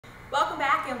Welcome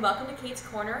back and welcome to Kate's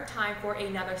Corner. Time for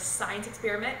another science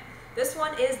experiment. This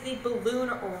one is the balloon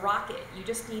rocket. You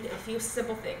just need a few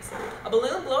simple things. A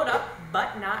balloon blowed up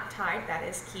but not tied, that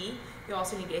is key. You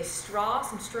also need a straw,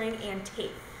 some string, and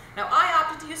tape. Now I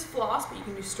opted to use floss, but you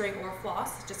can use string or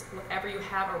floss, just whatever you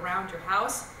have around your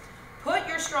house. Put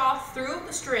your straw through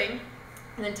the string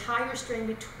and then tie your string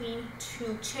between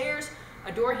two chairs,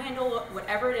 a door handle,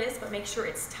 whatever it is, but make sure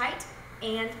it's tight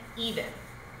and even.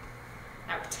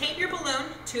 Now tape your balloon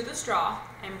to the straw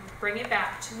and bring it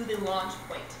back to the launch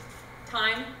point.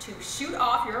 Time to shoot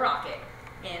off your rocket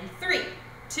in 3,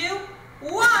 2,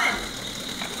 1!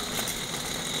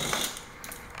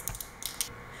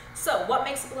 So what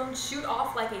makes the balloon shoot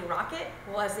off like a rocket?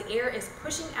 Well, as the air is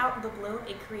pushing out of the balloon,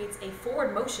 it creates a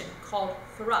forward motion called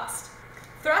thrust.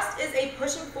 Thrust is a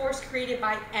pushing force created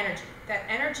by energy. That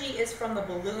energy is from the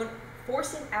balloon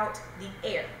forcing out the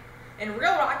air. In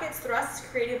real rockets, thrust is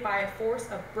created by a force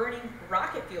of burning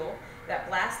rocket fuel that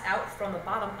blasts out from the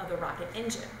bottom of the rocket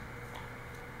engine.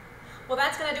 Well,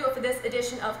 that's going to do it for this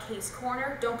edition of Kate's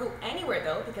Corner. Don't go anywhere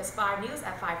though, because 5 News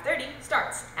at 5:30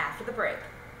 starts after the break.